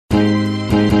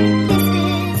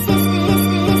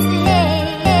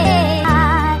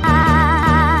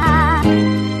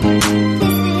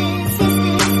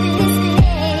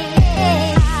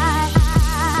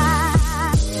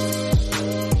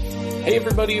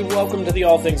Welcome to the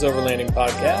All Things Overlanding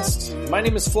podcast. My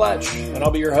name is Fletch, and I'll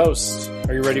be your host.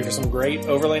 Are you ready for some great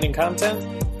overlanding content?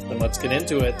 Then let's get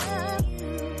into it.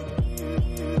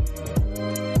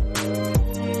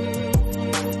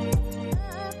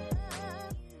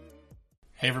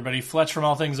 Hey everybody, Fletch from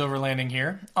All Things Overlanding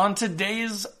here. On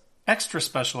today's extra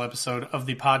special episode of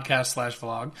the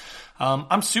podcast/vlog,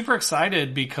 I'm super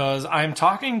excited because I'm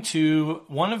talking to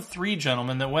one of three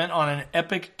gentlemen that went on an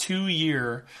epic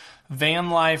 2-year van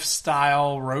life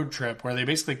style road trip where they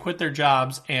basically quit their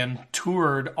jobs and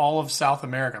toured all of South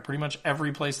America, pretty much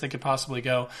every place they could possibly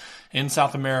go in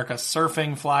South America,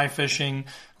 surfing, fly fishing,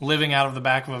 living out of the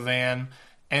back of a van.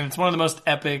 And it's one of the most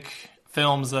epic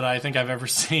films that I think I've ever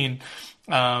seen.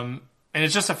 And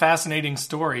it's just a fascinating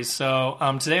story. So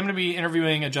today I'm going to be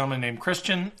interviewing a gentleman named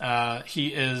Christian. He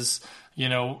is,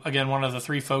 again, one of the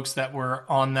three folks that were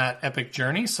on that epic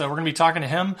journey. So we're going to be talking to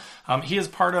him. He is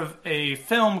part of a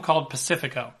film called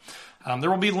Pacifico. There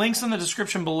will be links in the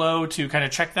description below to kind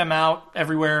of check them out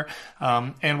everywhere,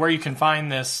 and where you can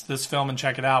find this film and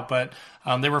check it out. But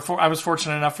I was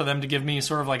fortunate enough for them to give me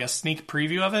sort of like a sneak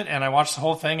preview of it, and I watched the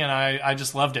whole thing, and I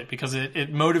just loved it because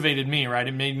it motivated me, right?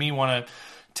 It made me want to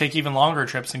take even longer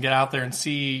trips and get out there and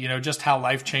see, just how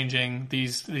life-changing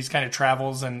these kind of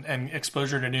travels and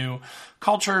exposure to new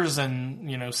cultures and,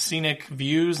 scenic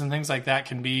views and things like that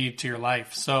can be to your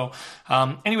life. So,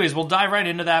 anyways, we'll dive right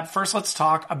into that. First, let's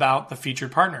talk about the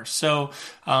featured partners. So,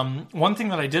 one thing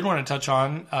that I did want to touch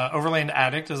on, Overland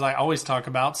Addict, as I always talk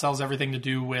about, sells everything to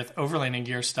do with overlanding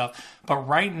gear stuff. But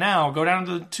right now, go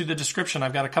down to the description.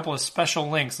 I've got a couple of special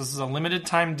links. This is a limited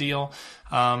time deal.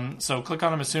 So click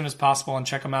on them as soon as possible and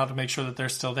check them out to make sure that they're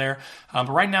still there. But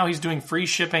right now he's doing free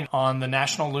shipping on the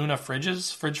National Luna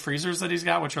fridge freezers that he's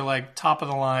got, which are like top of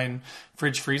the line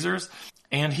fridge freezers.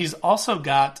 And he's also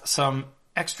got some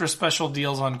extra special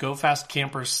deals on Go Fast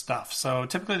Camper stuff. So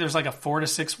typically there's like a 4 to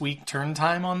 6 week turn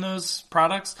time on those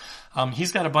products.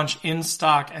 He's got a bunch in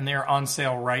stock and they're on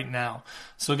sale right now.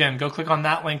 So again, go click on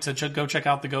that link to go check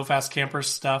out the Go Fast Camper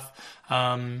stuff.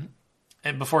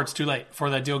 Before it's too late,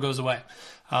 before that deal goes away.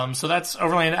 So that's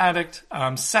Overland Addict.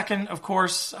 Second, of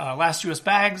course, Last US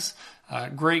Bags.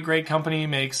 Great company,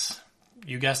 makes,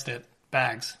 you guessed it,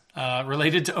 bags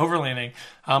related to overlanding.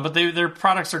 But their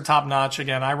products are top notch.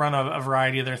 Again, I run a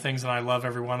variety of their things and I love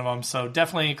every one of them. So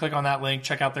definitely click on that link,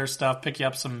 check out their stuff, pick you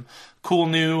up some cool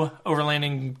new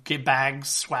overlanding bags,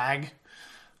 swag.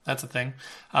 That's a thing.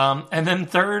 And then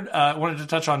third, I wanted to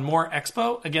touch on More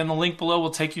Expo. Again, the link below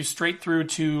will take you straight through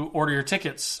to order your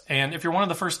tickets. And if you're one of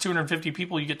the first 250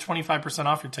 people, you get 25%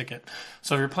 off your ticket.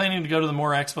 So if you're planning to go to the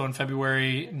More Expo in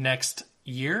February next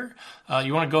year,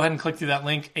 you want to go ahead and click through that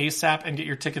link ASAP and get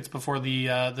your tickets before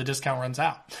the discount runs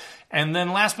out. And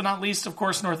then last but not least, of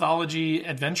course, Northology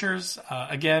Adventures.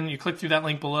 Again, you click through that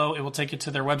link below. It will take you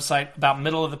to their website. About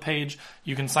middle of the page,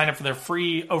 you can sign up for their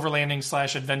free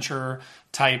overlanding/adventure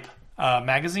type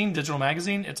magazine, digital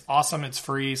magazine. It's awesome. It's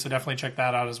free. So definitely check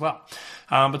that out as well.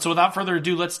 But so without further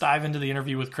ado, let's dive into the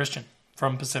interview with Christian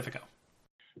from Pacifico.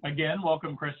 Again,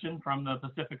 welcome, Christian, from the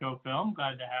Pacifico film.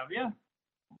 Glad to have you.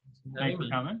 Thanks for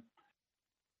coming.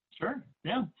 Sure.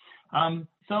 Yeah.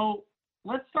 So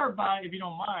let's start by, if you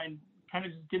don't mind, kind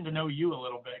of just getting to know you a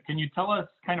little bit. Can you tell us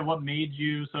kind of what made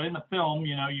you, so in the film,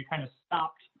 you kind of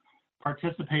stopped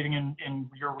participating in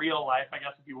your real life, I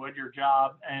guess, if you would, your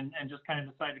job, and just kind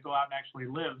of decided to go out and actually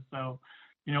live. So,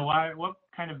 what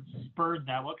kind of spurred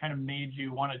that? What kind of made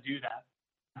you want to do that?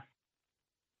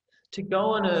 To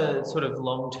go on a sort of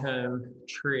long-term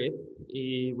trip,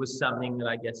 it was something that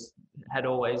I guess had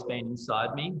always been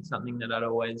inside me, something that I'd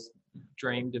always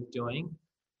dreamed of doing.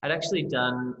 I'd actually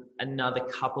done another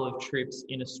couple of trips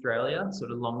in Australia,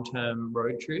 sort of long-term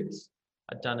road trips.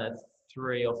 I'd done a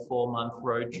 3 or 4 month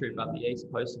road trip up the east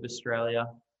coast of Australia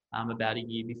about a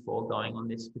year before going on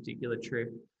this particular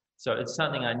trip. So it's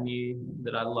something I knew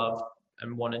that I loved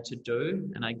and wanted to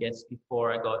do. And I guess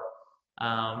before I got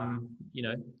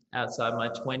outside my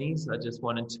 20s, I just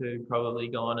wanted to probably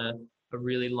go on a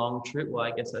really long trip. Well,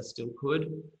 I guess I still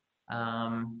could.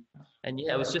 And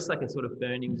yeah, it was just like a sort of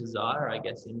burning desire, I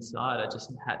guess, inside. I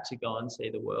just had to go and see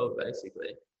the world,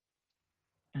 basically.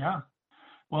 Yeah.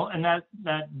 Well, and that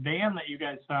van that you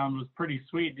guys found was pretty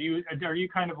sweet. Are you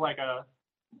kind of like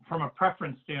from a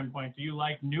preference standpoint, do you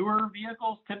like newer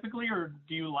vehicles typically, or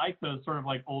do you like those sort of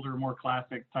like older, more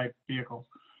classic type vehicles?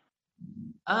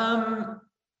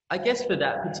 I guess for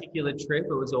that particular trip,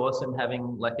 it was awesome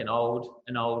having like an old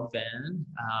van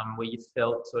where you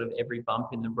felt sort of every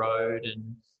bump in the road,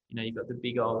 and you've got the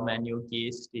big old manual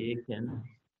gear stick and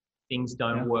things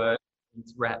don't work,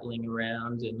 it's rattling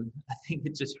around, and I think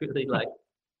it just really like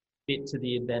fit to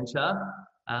the adventure.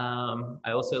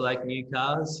 I also like new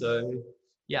cars. So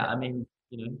yeah, I mean,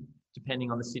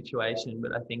 depending on the situation,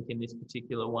 but I think in this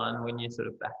particular one, when you're sort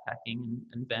of backpacking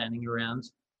and vanning around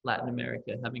Latin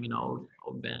America, having an old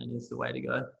van is the way to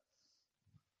go.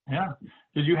 Yeah.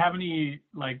 Did you have any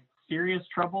serious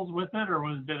troubles with it, or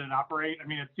did it operate? I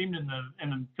mean, it seemed in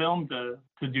the film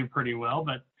to do pretty well,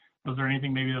 but was there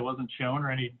anything maybe that wasn't shown, or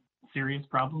any serious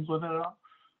problems with it at all?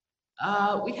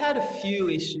 We had a few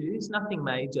issues, nothing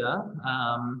major.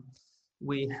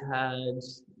 We had,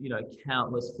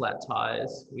 countless flat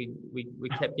tires. We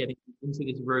kept getting into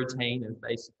this routine of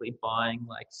basically buying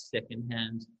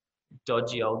secondhand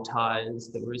dodgy old tires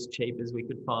that were as cheap as we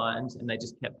could find, and they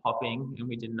just kept popping, and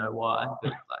we didn't know why.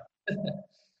 But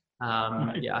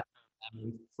yeah,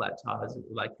 flat tires,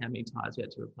 how many tires we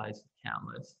had to replace,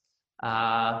 countless.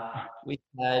 We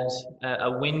had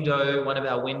a window, one of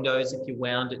our windows, if you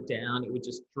wound it down, it would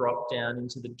just drop down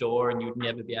into the door and you would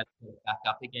never be able to get it back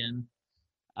up again.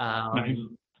 Nice.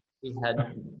 We had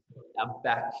the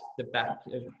back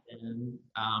of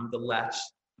the latch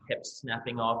kept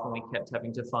snapping off, and we kept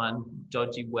having to find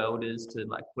dodgy welders to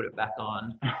put it back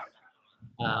on.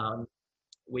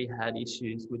 We had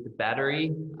issues with the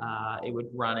battery. It would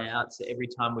run out, so every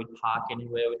time we'd park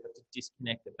anywhere, we'd have to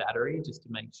disconnect the battery just to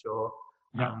make sure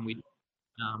we'd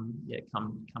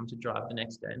come to drive the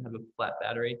next day and have a flat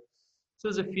battery. So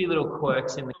there's a few little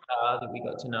quirks in the car that we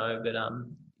got to know, but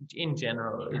in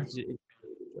general, it's a good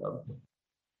job.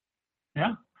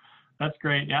 Yeah, that's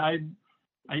great. Yeah,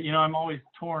 I'm always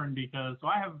torn because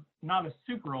I have not a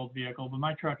super old vehicle, but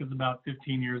my truck is about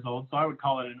 15 years old, so I would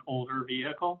call it an older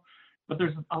vehicle. But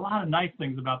there's a lot of nice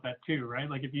things about that too, right?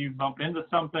 Like if you bump into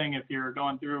something, if you're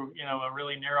going through, a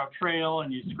really narrow trail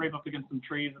and you scrape up against some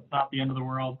trees, it's not the end of the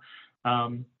world.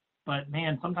 But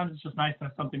man, sometimes it's just nice to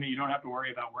have something that you don't have to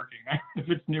worry about working, right? If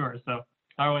it's newer. So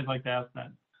I always like to ask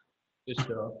that. For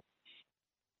sure.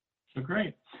 So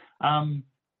great.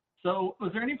 So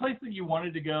was there any place that you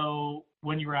wanted to go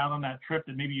when you were out on that trip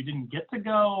that maybe you didn't get to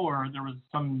go, or there was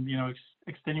some,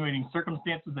 extenuating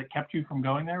circumstances that kept you from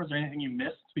going there? Was there anything you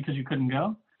missed because you couldn't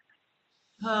go?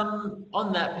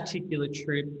 On that particular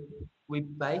trip, we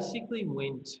basically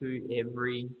went to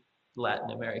every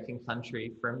Latin American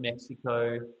country from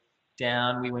Mexico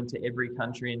down. We went to every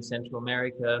country in Central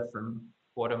America, from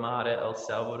Guatemala, El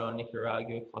Salvador,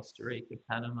 Nicaragua, Costa Rica,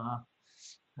 Panama,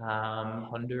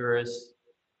 Honduras.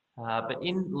 But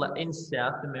in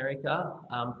South America,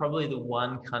 probably the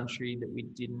one country that we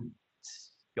didn't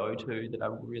go to that I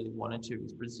really wanted to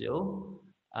was Brazil.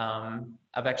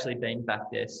 I've actually been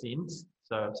back there since,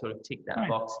 so I've sort of ticked that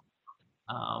box.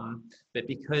 But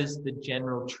because the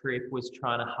general trip was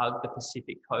trying to hug the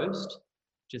Pacific coast,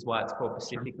 which is why it's called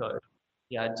Pacifico,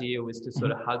 the idea was to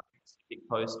sort of hug the Pacific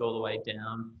coast all the way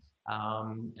down.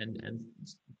 And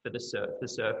for the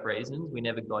surf reasons, we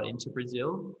never got into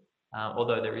Brazil.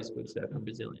 Although there is good surf in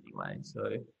Brazil anyway.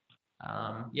 So,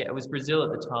 it was Brazil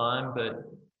at the time, but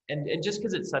and just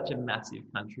because it's such a massive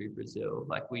country, Brazil,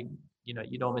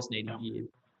 you'd almost need a year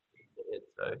to get it.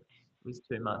 So it was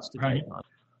too much to take on.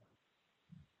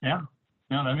 Yeah,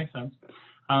 no, that makes sense.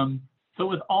 So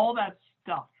with all that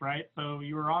stuff, right? So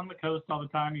you were on the coast all the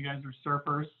time. You guys are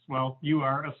surfers. Well, you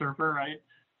are a surfer, right?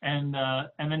 And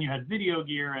then you had video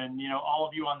gear and, all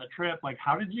of you on the trip.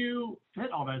 How did you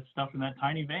fit all that stuff in that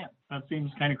tiny van? That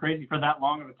seems kind of crazy for that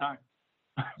long of a time.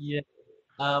 Yeah.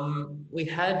 We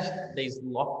had these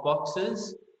lock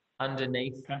boxes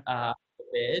underneath the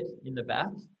bed in the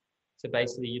back. So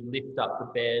basically you lift up the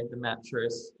bed, the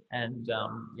mattress, and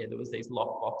there was these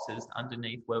lock boxes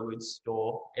underneath where we'd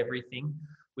store everything.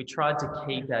 We tried to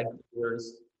keep our gear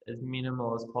as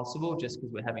minimal as possible just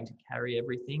because we're having to carry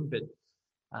everything. But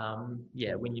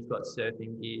when you've got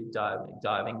surfing gear,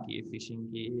 diving gear, fishing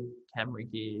gear, camera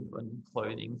gear, and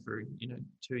clothing for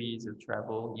 2 years of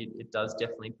travel, it does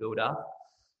definitely build up.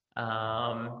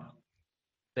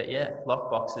 But yeah,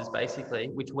 lock boxes basically,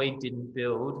 which we didn't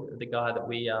build. The guy that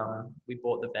we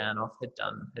bought the van off had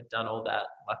done all that,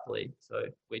 luckily. So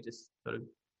we just sort of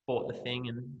bought the thing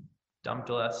and dumped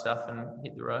all our stuff and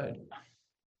hit the road.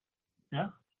 Yeah,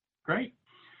 great.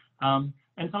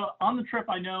 And so on the trip,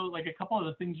 I know a couple of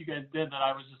the things you guys did that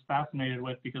I was just fascinated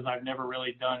with because I've never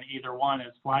really done either one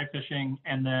is fly fishing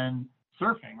and then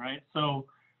surfing, right? So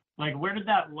where did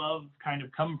that love kind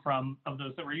of come from of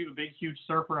those? Were you a big, huge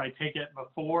surfer? I take it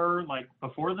before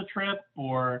the trip,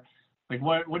 or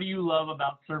what do you love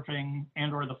about surfing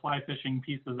and or the fly fishing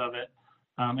pieces of it?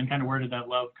 And kind of where did that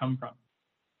love come from?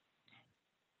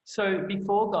 So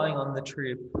before going on the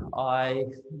trip, I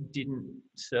didn't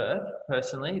surf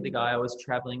personally. The guy I was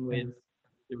traveling with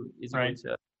is a good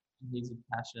surfer. He's a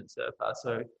passionate surfer.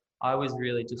 So I was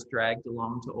really just dragged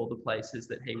along to all the places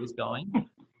that he was going.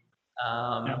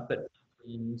 But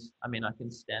and I mean, I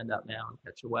can stand up now and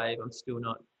catch a wave. I'm still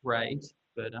not great,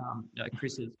 but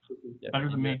Chris is better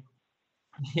than me.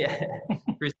 Yeah,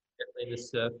 Chris is definitely the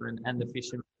surfer and the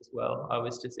fisherman as well. I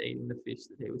was just eating the fish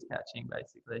that he was catching,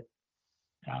 basically.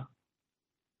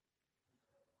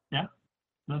 Yeah,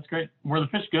 that's great. Were the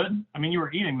fish good? I mean, you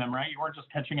were eating them, right? You weren't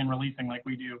just catching and releasing like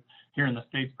we do here in the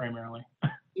States primarily.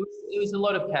 It was a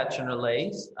lot of catch and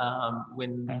release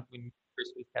when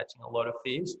Chris was catching a lot of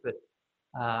fish, but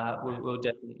we were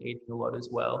definitely eating a lot as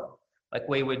well. Like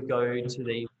we would go to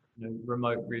the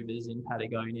remote rivers in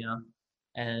Patagonia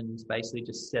and basically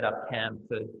just set up camp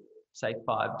for say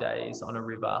 5 days on a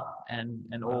river,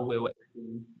 and all we were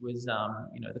eating was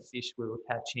the fish we were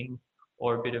catching,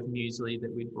 or a bit of muesli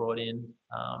that we'd brought in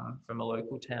from a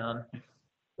local town.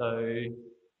 So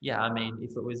yeah, I mean,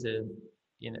 if it was a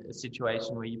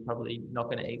situation where you're probably not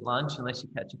going to eat lunch unless you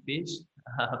catch a fish,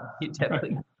 you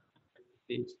definitely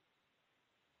fish.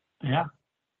 Yeah,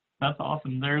 that's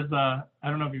awesome. There's I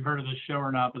don't know if you've heard of this show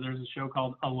or not, but there's a show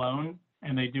called Alone,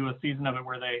 and they do a season of it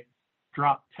where they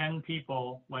drop 10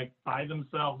 people like by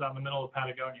themselves out in the middle of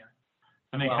Patagonia,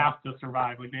 and they have to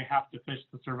survive. Like they have to fish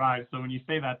to survive. So when you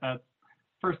say that, that's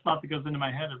first thought that goes into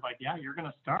my head is like, yeah, you're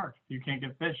gonna starve. You can't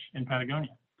get fish in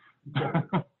Patagonia.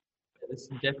 There's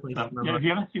definitely so, yeah, if you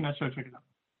haven't seen that show, check it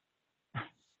out.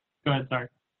 Go ahead, sorry.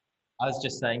 I was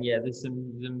just saying, yeah, there's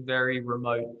some very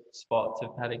remote spots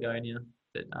of Patagonia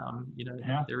that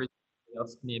there is nothing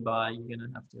else nearby. You're gonna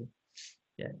have to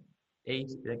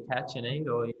eat, catch and eat,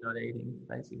 or you're not eating,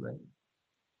 basically.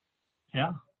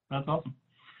 Yeah, that's awesome.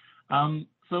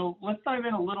 So let's dive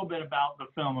in a little bit about the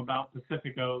film, about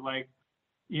Pacifico. Like,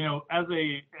 and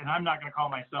I'm not going to call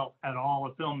myself at all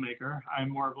a filmmaker. I'm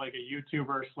more of like a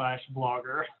YouTuber /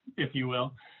 vlogger, if you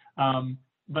will.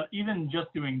 But even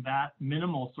just doing that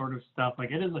minimal sort of stuff,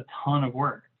 like it is a ton of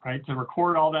work, right? To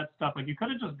record all that stuff. Like you could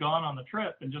have just gone on the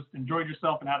trip and just enjoyed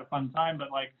yourself and had a fun time.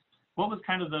 But like, what was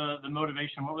kind of the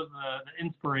motivation? What was the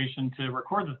inspiration to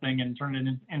record the thing and turn it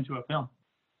into a film?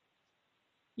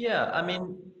 Yeah, I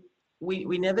mean,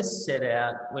 we never set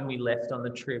out when we left on the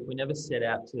trip. We never set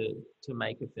out to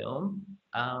make a film.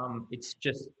 It's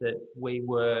just that we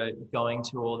were going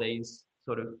to all these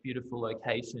sort of beautiful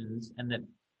locations, and that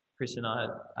Chris and I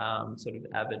are sort of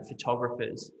avid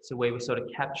photographers, so we were sort of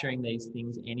capturing these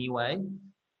things anyway.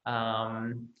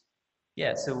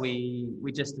 So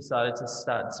we just decided to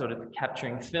start sort of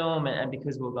capturing film, and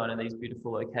because we were going to these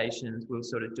beautiful locations, we were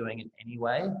sort of doing it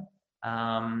anyway.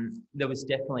 There was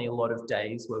definitely a lot of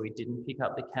days where we didn't pick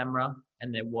up the camera,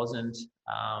 and there wasn't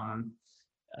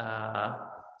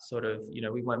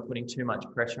we weren't putting too much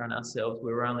pressure on ourselves.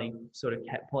 We were only sort of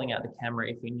pulling out the camera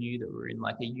if we knew that we were in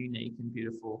like a unique and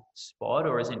beautiful spot,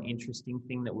 or as an interesting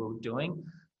thing that we were doing.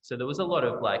 So there was a lot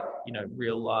of like,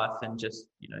 real life and just,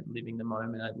 living the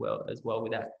moment as well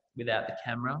without the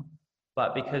camera.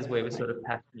 But because we were sort of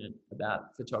passionate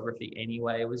about photography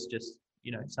anyway, it was just,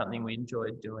 something we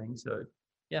enjoyed doing. So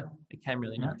yeah, it came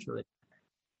really naturally.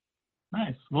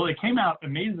 Nice. Well, it came out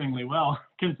amazingly well,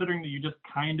 considering that you just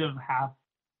kind of half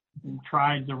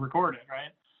tried to record it,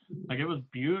 right? Like it was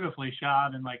beautifully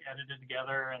shot and like edited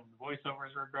together, and the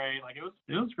voiceovers were great. Like it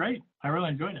was great. I really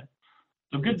enjoyed it.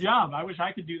 So good job. I wish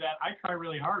I could do that. I try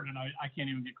really hard, and I can't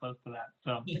even get close to that.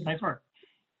 So nice work.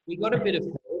 We got a bit of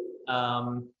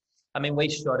help. I mean, we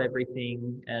shot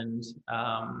everything, and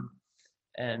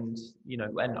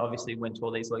obviously went to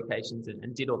all these locations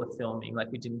and did all the filming.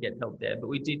 Like we didn't get help there, but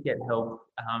we did get help.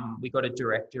 We got a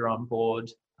director on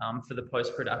board for the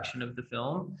post-production of the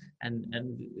film, and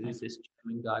there's this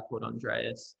German guy called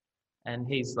Andreas, and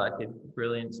he's like a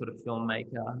brilliant sort of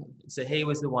filmmaker. So he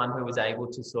was the one who was able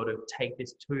to sort of take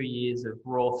this 2 years of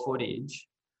raw footage,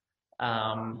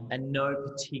 and no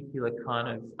particular kind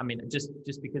of, I mean, just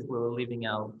because we were living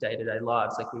our day-to-day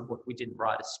lives, like we didn't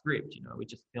write a script, we're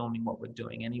just filming what we're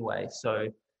doing anyway. So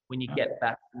when you get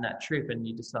back from that trip and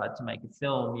you decide to make a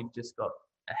film, you've just got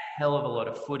a hell of a lot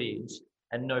of footage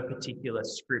and no particular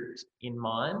script in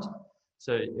mind.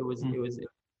 So it was a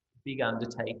big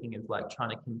undertaking of like trying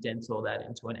to condense all that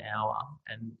into an hour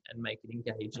and make it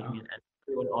engaging and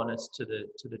true and honest to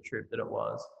the trip that it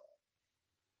was.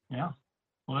 Yeah.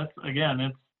 Well,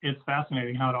 it's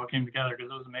fascinating how it all came together, because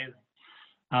it was amazing.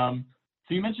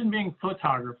 So you mentioned being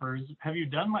photographers. Have you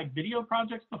done like video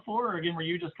projects before, or again, were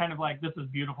you just kind of like, this is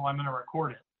beautiful, I'm going to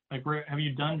record it? Like, have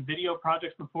you done video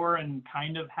projects before and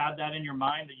kind of had that in your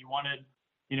mind that you wanted,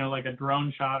 like a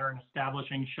drone shot or an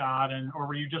establishing shot, or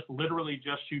were you just literally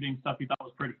just shooting stuff you thought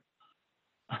was pretty?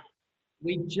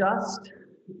 We just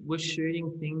were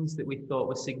shooting things that we thought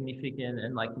were significant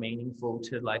and like meaningful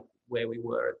to like where we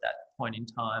were at that point in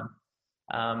time.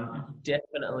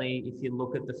 Definitely, if you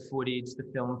look at the footage, the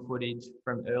film footage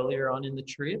from earlier on in the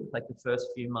trip, like the first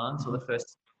few months or the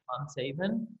first months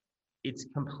even, it's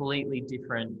completely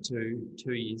different to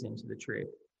 2 years into the trip.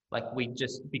 Like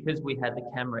because we had the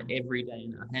camera every day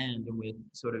in our hand and we're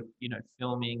sort of,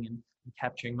 filming and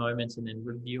capturing moments and then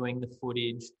reviewing the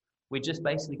footage, we just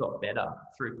basically got better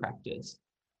through practice.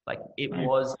 Like it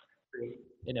was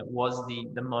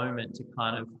the moment to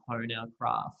kind of hone our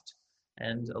craft.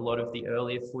 And a lot of the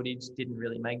earlier footage didn't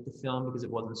really make the film because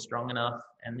it wasn't strong enough.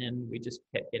 And then we just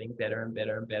kept getting better and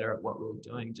better and better at what we were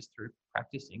doing just through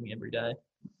practicing every day.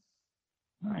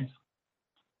 Nice.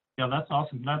 Yeah, that's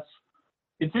awesome.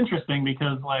 It's interesting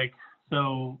because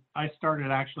so I started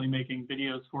actually making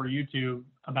videos for YouTube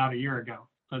about a year ago.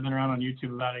 So I've been around on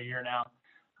YouTube about a year now.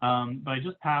 But I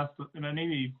just passed,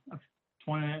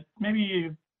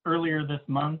 maybe earlier this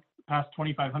month, past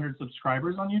 2,500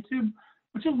 subscribers on YouTube,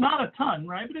 which is not a ton,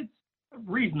 right? But it's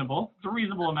reasonable. It's a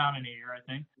reasonable amount in a year, I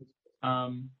think.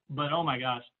 But oh my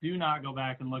gosh, do not go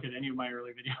back and look at any of my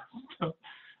early videos.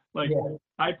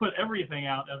 I put everything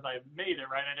out as I made it,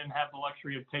 right? I didn't have the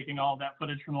luxury of taking all that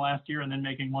footage from the last year and then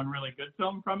making one really good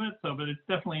film from it. But it's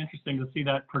definitely interesting to see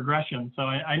that progression. So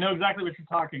I know exactly what you're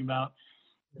talking about,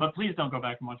 but please don't go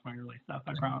back and watch my early stuff.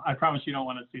 I promise you don't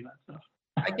want to see that stuff.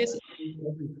 I guess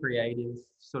every creative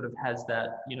sort of has that,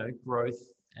 growth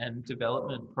and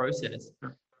development process.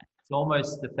 It's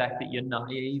almost the fact that you're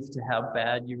naive to how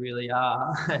bad you really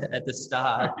are at the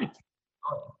start.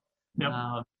 Yep.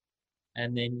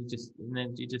 And then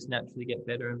you just naturally get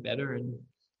better and better. And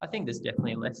I think there's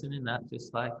definitely a lesson in that.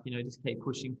 Just just keep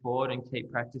pushing forward and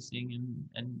keep practicing,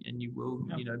 and you will,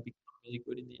 become really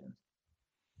good in the end.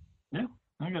 Yeah,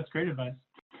 I think that's great advice.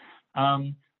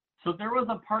 So there was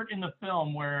a part in the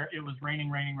film where it was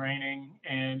raining,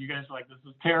 and you guys were like, "This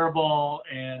is terrible."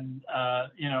 And I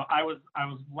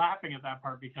was laughing at that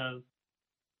part because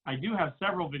I do have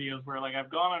several videos where I've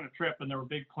gone on a trip and there were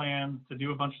big plans to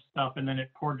do a bunch of stuff and then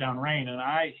it poured down rain, and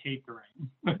I hate the rain.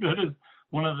 That is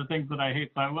one of the things that I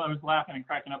hate. So I was laughing and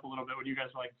cracking up a little bit when you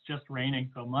guys were like, "It's just raining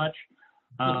so much."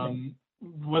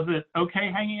 Was it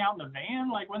okay hanging out in the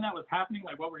van when that was happening?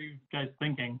 What were you guys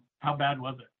thinking? How bad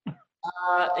was it?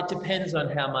 It depends on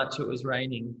how much it was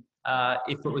raining.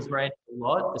 If it was raining a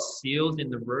lot, the seals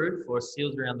in the roof or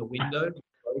seals around the window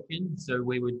were broken, so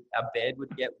our bed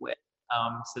would get wet.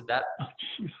 So that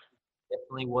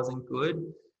definitely wasn't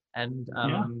good. And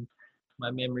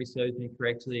my memory serves me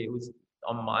correctly, it was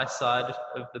on my side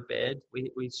of the bed.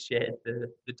 We shared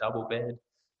the double bed.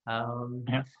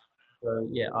 So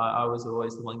I was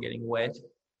always the one getting wet.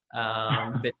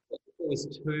 But if it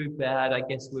was too bad, I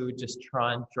guess we would just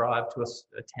try and drive to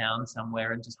a town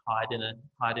somewhere and just hide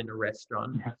in a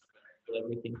restaurant until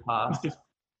everything passed. And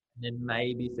then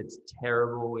maybe if it's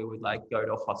terrible, we would go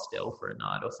to a hostel for a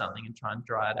night or something and try and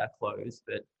dry out our clothes.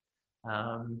 But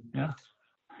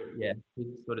we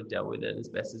sort of dealt with it as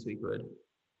best as we could.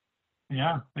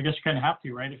 Yeah, I guess you kind of have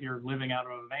to, right? If you're living out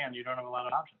of a van, you don't have a lot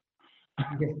of options.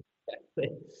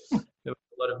 Exactly. There was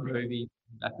a lot of movies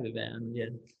in the back of the van,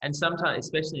 And sometimes,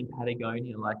 especially in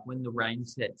Patagonia, when the rain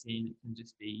sets in, it can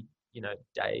just be,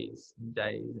 days and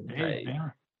days and days. Yeah.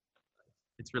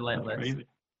 It's relentless. That's crazy.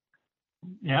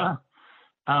 Yeah.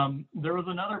 There was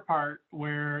another part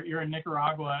where you're in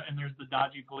Nicaragua and there's the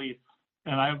dodgy police,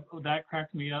 and that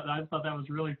cracked me up. I thought that was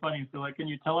really funny. So can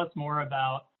you tell us more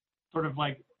about sort of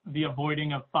the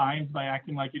avoiding of fines by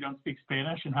acting like you don't speak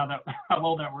Spanish and how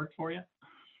all that worked for you?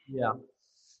 Yeah.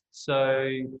 So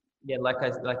like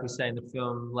we say in the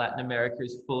film, Latin America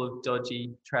is full of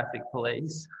dodgy traffic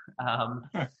police.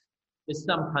 There's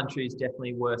some countries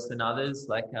definitely worse than others.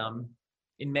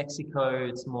 In Mexico,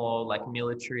 it's more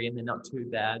military and they're not too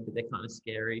bad, but they're kind of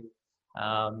scary.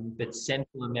 But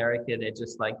Central America, they're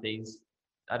just these,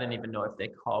 I don't even know if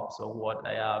they're cops or what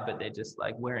they are, but they're just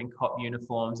wearing cop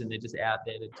uniforms and they're just out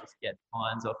there to just get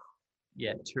fines off,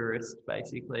 tourists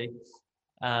basically.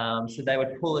 So they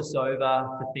would pull us over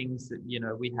for things that,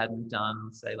 we hadn't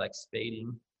done, say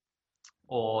speeding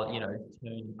or,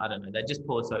 turn, I don't know, they'd just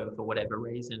pull us over for whatever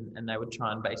reason and they would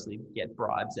try and basically get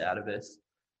bribes out of us.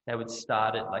 They would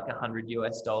start at $100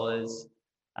 US,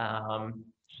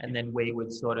 and then we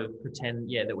would sort of pretend,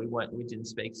 that we didn't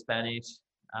speak Spanish,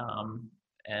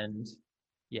 and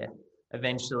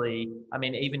eventually, I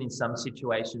mean, even in some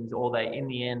situations, in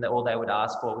the end, all they would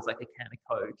ask for was a can of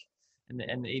Coke,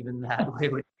 and even that we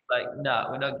would be no,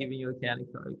 we're not giving you a can of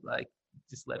Coke,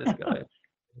 just let us go.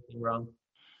 Anything wrong?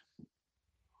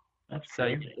 That's so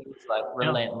crazy. it was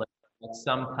relentless.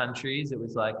 Some countries, it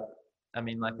was I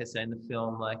mean, like I say in the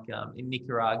film, like in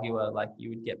Nicaragua, like you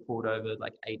would get pulled over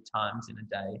like 8 times in a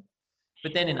day.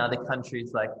 But then in other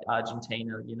countries like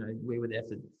Argentina, you know, we were there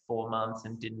for 4 months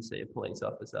and didn't see a police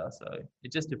officer. So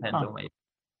it just depends on where.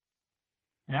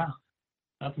 Yeah,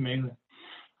 that's amazing.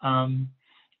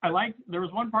 There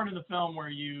was one part of the film where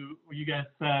you guys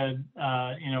said,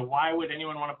 you know, why would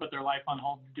anyone want to put their life on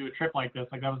hold to do a trip like this?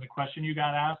 Like that was a question you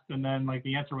got asked, and then like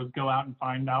the answer was go out and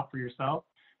find out for yourself,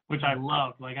 which I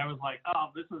loved. Like I was like, oh,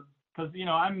 this is because, you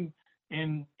know, I'm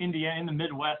in India, in the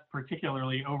Midwest,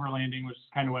 particularly overlanding, which is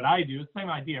kind of what I do. It's the same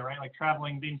idea, right? Like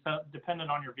traveling, being dependent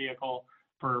on your vehicle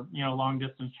for, you know, long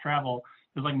distance travel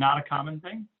is like not a common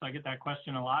thing. So I get that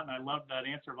question a lot, and I love that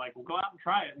answer of like, well, go out and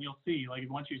try it and you'll see. Like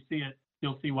once you see it,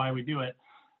 you'll see why we do it.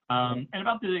 And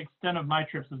about the extent of my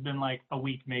trips has been like a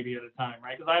week maybe at a time,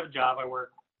 right? Because I have a job, I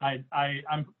work.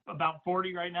 I'm about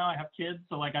 40 right now. I have kids,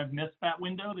 so like I've missed that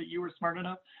window that you were smart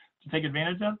enough to take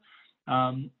advantage of.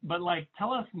 But like,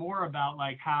 tell us more about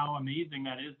like how amazing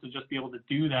that is to just be able to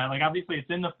do that. Like obviously it's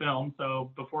in the film,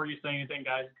 so before you say anything,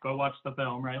 guys, go watch the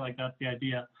film, right? Like that's the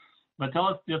idea. But tell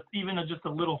us just a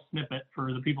little snippet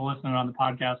for the people listening on the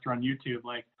podcast or on YouTube,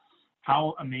 like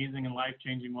how amazing and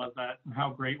life-changing was that, and how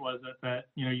great was it that,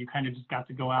 you know, you kind of just got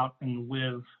to go out and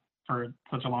live for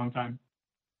such a long time?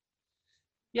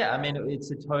 Yeah, I mean, it's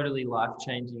a totally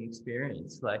life-changing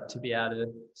experience, like to be able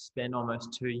to spend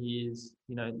almost 2 years,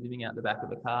 you know, living out the back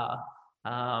of a car.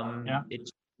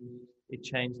 It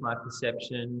changed my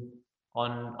perception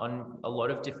on a lot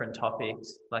of different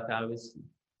topics. Like I was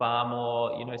far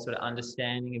more, you know, sort of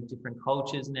understanding of different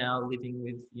cultures now, living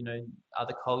with, you know,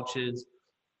 other cultures.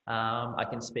 I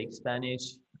can speak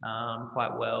Spanish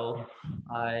quite well.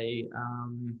 I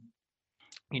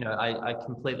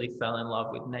completely fell in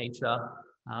love with nature.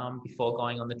 Before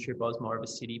going on the trip, I was more of a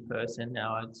city person.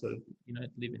 Now I sort of, you know,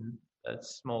 live in a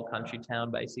small country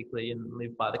town basically and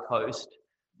live by the coast.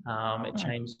 It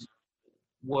changed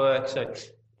work. So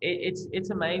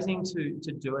it's amazing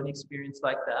to do an experience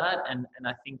like that. And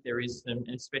I think there is some,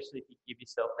 and especially if you give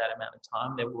yourself that amount of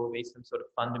time, there will be some sort of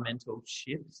fundamental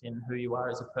shifts in who you are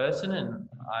as a person. And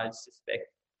I suspect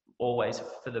always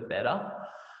for the better.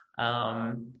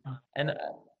 And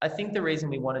I think the reason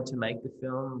we wanted to make the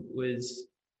film was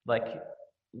like,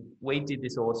 we did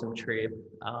this awesome trip.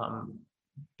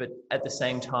 But at the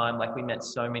same time, like we met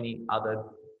so many other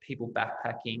people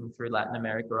backpacking through Latin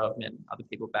America, or I've met other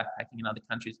people backpacking in other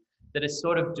countries that are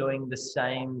sort of doing the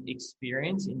same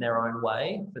experience in their own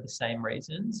way for the same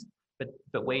reasons,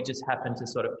 but we just happen to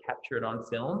sort of capture it on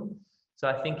film. So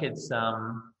I think it's,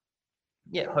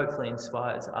 hopefully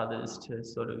inspires others to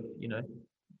sort of, you know,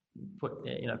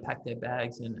 pack their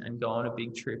bags and go on a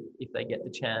big trip if they get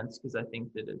the chance, because I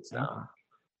think that it's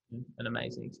an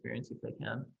amazing experience if they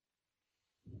can.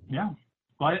 Yeah.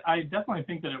 Well, I definitely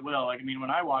think that it will. Like, I mean,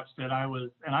 when I watched it,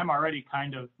 and I'm already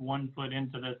kind of 1 foot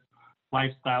into this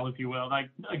lifestyle, if you will. Like,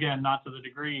 again, not to the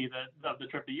degree of the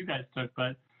trip that you guys took,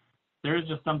 but there is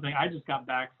just something. I just got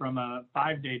back from a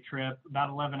 5-day trip,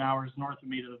 about 11 hours north of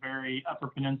me to the very upper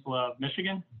peninsula of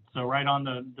Michigan. So right on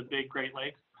the big Great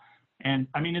Lakes. And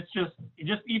I mean, it's just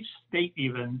each state,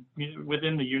 even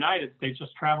within the United States,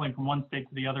 just traveling from one state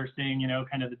to the other, seeing, you know,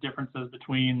 kind of the differences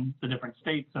between the different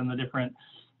states and the different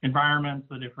environments,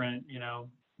 the different, you know,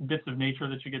 bits of nature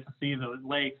that you get to see, the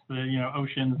lakes, the, you know,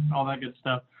 oceans, all that good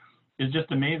stuff is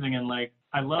just amazing. And like,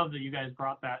 I love that you guys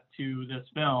brought that to this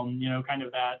film, you know, kind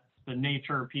of the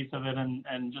nature piece of it,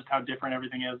 and just how different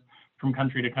everything is from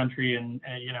country to country, and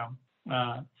you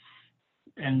know,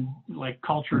 and like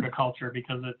culture to culture,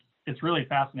 because it's really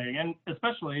fascinating. And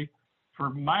especially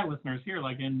for my listeners here,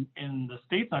 like in the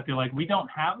States, I feel like we don't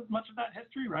have as much of that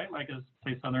history, right? Like as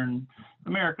say Southern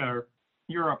America or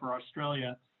Europe or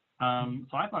Australia.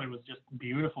 So I thought it was just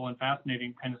beautiful and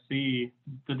fascinating to kind of see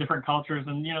the different cultures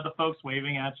and, you know, the folks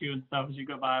waving at you and stuff as you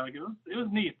go by. Like it was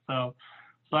neat. So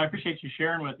I appreciate you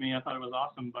sharing with me. I thought it was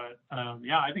awesome. But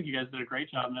yeah, I think you guys did a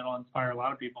great job, and it'll inspire a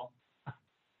lot of people.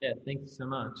 Yeah, thank you so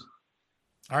much.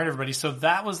 All right, everybody. So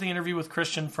that was the interview with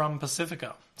Christian from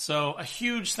Pacifico. So a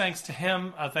huge thanks to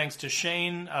him. Thanks to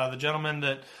Shane, the gentleman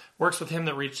that works with him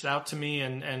that reached out to me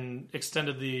and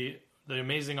extended the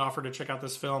amazing offer to check out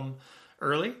this film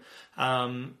early.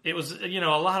 It was, you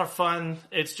know, a lot of fun.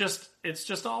 It's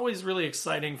just always really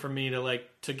exciting for me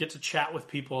to get to chat with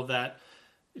people that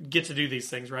get to do these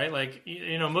things, right? Like,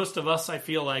 you know, most of us, I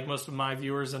feel like most of my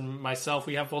viewers and myself,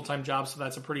 we have full-time jobs, so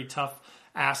that's a pretty tough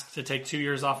ask to take 2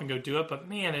 years off and go do it. But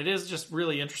man, it is just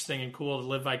really interesting and cool to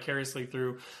live vicariously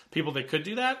through people that could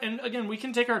do that. And again, we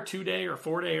can take our 2-day or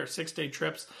 4-day or 6-day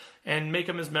trips and make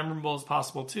them as memorable as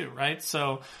possible too, right?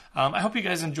 So I hope you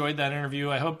guys enjoyed that interview.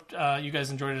 I hope you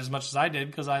guys enjoyed it as much as I did,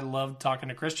 because I loved talking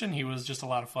to Christian. He was just a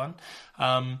lot of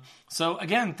fun. So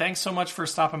again, thanks so much for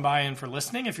stopping by and for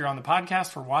listening. If you're on the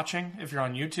podcast, for watching, if you're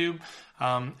on YouTube,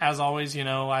 as always,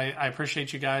 I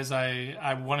appreciate you guys.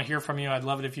 I want to hear from you. I'd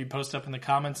love it if you post up in the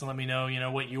comments and let me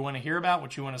know, what you want to hear about,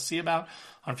 what you want to see about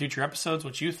on future episodes,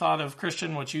 what you thought of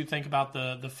Christian, what you think about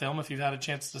the film, if you've had a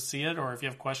chance to see it, or if you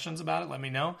have questions about it, let me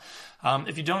know.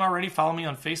 If you don't already, follow me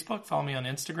on Facebook, follow me on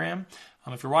Instagram.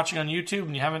 If you're watching on YouTube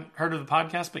and you haven't heard of the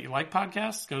podcast, but you like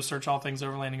podcasts, go search All Things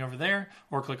Overlanding over there,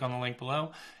 or click on the link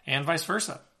below, and vice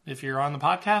versa. If you're on the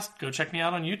podcast, go check me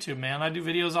out on YouTube, man. I do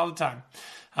videos all the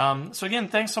time. So again,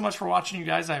 thanks so much for watching, you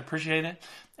guys. I appreciate it.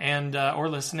 And, or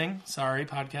listening. Sorry,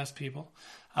 podcast people.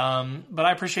 But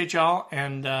I appreciate y'all,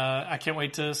 and I can't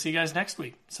wait to see you guys next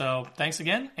week. So thanks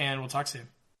again, and we'll talk soon.